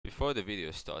before the video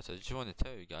starts, I just want to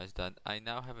tell you guys that I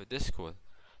now have a Discord,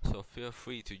 so feel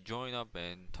free to join up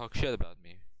and talk shit about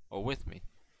me, or with me.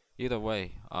 Either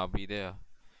way, I'll be there,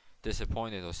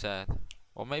 disappointed or sad,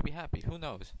 or maybe happy, who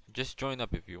knows. Just join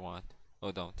up if you want,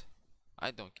 or don't.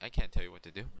 I can't tell you what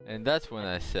to do. And that's when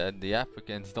I said the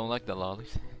Africans don't like the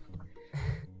lollies.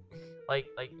 Like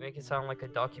make it sound like a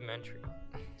documentary.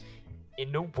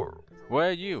 In the world. Where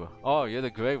are you? Oh, you're the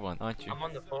gray one, aren't you? I'm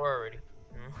on the floor already.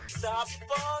 Stop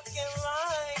fucking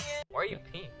lying. Why are you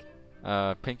pink?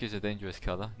 Pink is a dangerous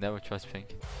color. Never trust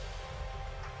pink.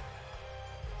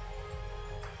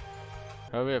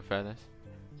 Hurry up, Fairness.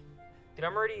 Dude,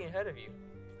 I'm already ahead of you.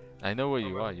 I know where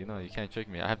you are. You know, you can't trick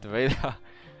me. I have the radar.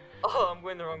 Oh, I'm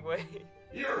going the wrong way.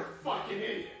 You're a fucking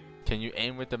idiot. Can you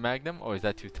aim with the Magnum, or is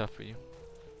that too tough for you?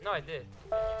 No, I did.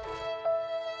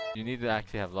 You need to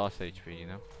actually have lost HP, you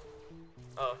know?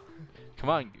 Oh. Come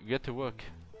on, get to work.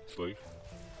 Sleep.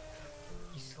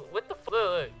 What the fuck?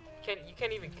 Look, you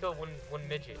can't even kill one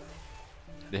midget.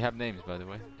 They have names, by the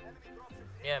way.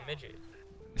 Yeah, midget.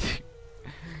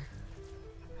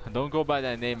 Don't go by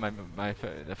that name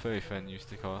the furry friend used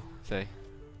to say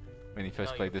when he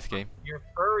first No, played this game. Your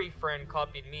furry friend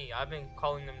copied me. I've been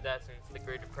calling them that since the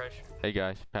Great Depression. Hey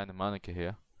guys, Panda Monica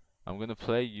here. I'm gonna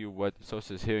play you what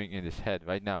Sosa's hearing in his head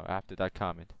right now after that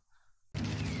comment.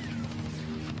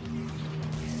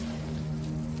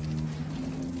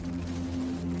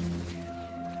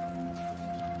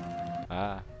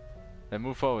 Ah, then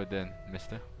move forward then,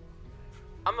 mister.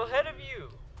 I'm ahead of you.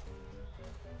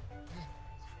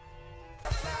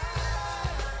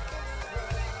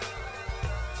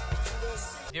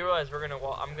 Do you realize I'm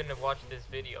gonna watch this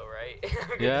video, right? I'm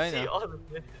gonna Yeah, I see know. all the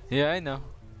misses. Yeah, I know.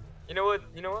 You know what?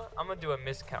 I'm gonna do a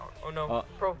miscount. Oh no,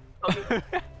 pro. I'm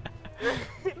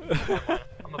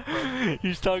a pro.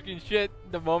 He's talking shit.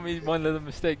 The moment he's one little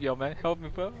mistake, yo man. Help me,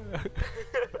 bro.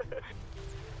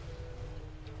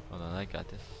 Hold on, I got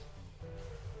this.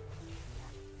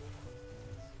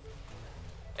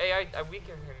 Hey, I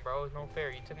weakened him, bro. It's no fair.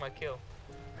 You took my kill.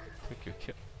 Took your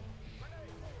kill.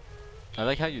 I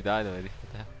like how you died already.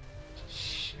 What the hell?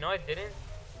 Shh. No, I didn't.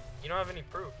 You don't have any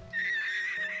proof.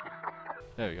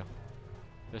 There we go.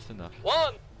 Just enough.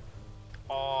 One.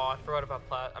 Oh, I forgot about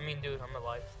plat. I mean, dude, I'm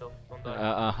alive still. Don't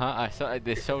die. I saw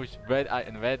they shows red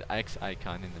X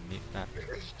icon in the map.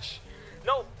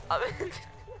 No.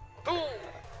 Boom.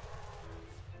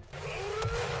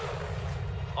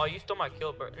 Oh, you stole my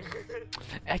kill, bro.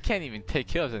 I can't even take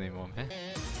kills anymore, man.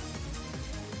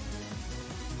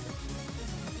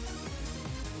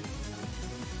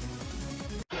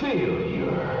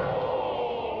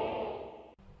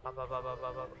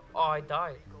 Oh, I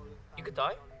died. You could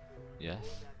die?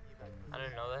 Yes. I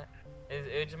didn't know that.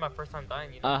 It's just my first time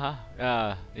dying. You know?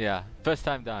 Yeah. First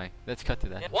time dying. Let's cut to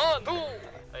that. Yeah. One, boom.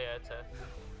 Oh yeah, it's F.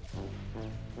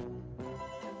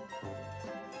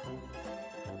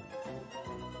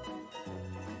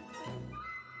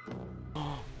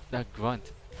 That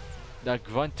grunt. That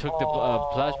grunt took the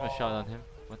plasma shot on him.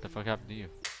 What the fuck happened to you?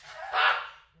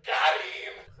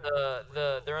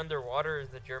 They're underwater is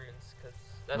the Germans, cause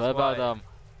that's What why. about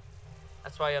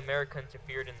That's why America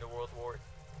interfered in the World War.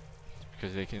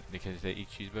 because they eat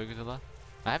cheeseburgers a lot?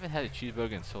 I haven't had a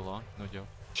cheeseburger in so long. No joke.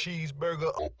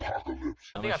 Cheeseburger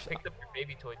apocalypse. I think I picked up your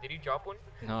baby toy. Did you drop one?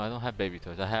 No, I don't have baby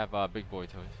toys. I have big boy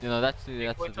toys. You know that's the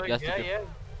Big boy toys?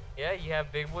 Yeah. You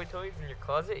have big boy toys in your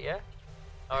closet, yeah.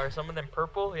 Or some of them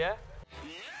purple, yeah.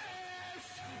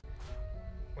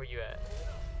 Where you at?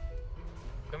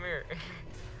 Come here.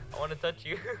 I want to touch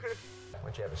you. Why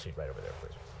don't you have a seat right over there,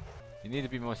 please? You need to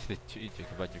be more strategic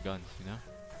about your guns, you know?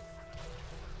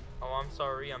 Oh, I'm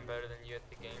sorry. I'm better than you at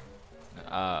the game.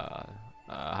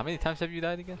 How many times have you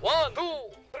died again? 1, 2,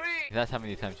 3. That's how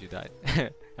many times you died.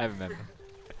 I remember.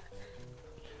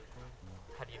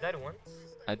 Had you died once?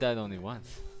 I died only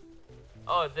once.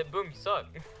 Oh, then boom, you suck.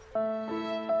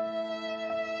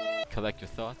 Collect your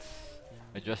thoughts.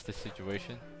 Address the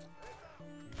situation.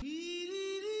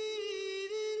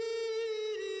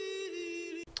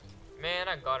 Man,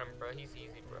 I got him, bro. He's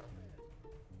easy, bro.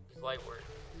 He's light work.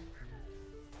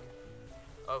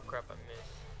 Oh crap, I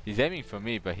missed. He's aiming for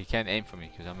me, but he can't aim for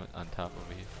me because I'm on top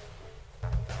over here.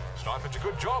 Sniping's a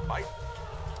good job, mate.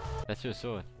 That's your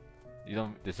sword. You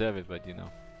don't deserve it, but you know.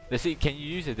 Let's see, can you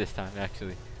use it this time,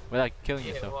 actually? Without killing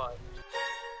yourself. Why?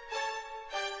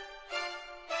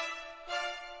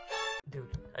 Dude,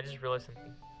 I just realized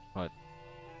something. What?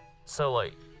 So,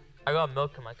 like, I got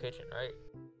milk in my kitchen, right?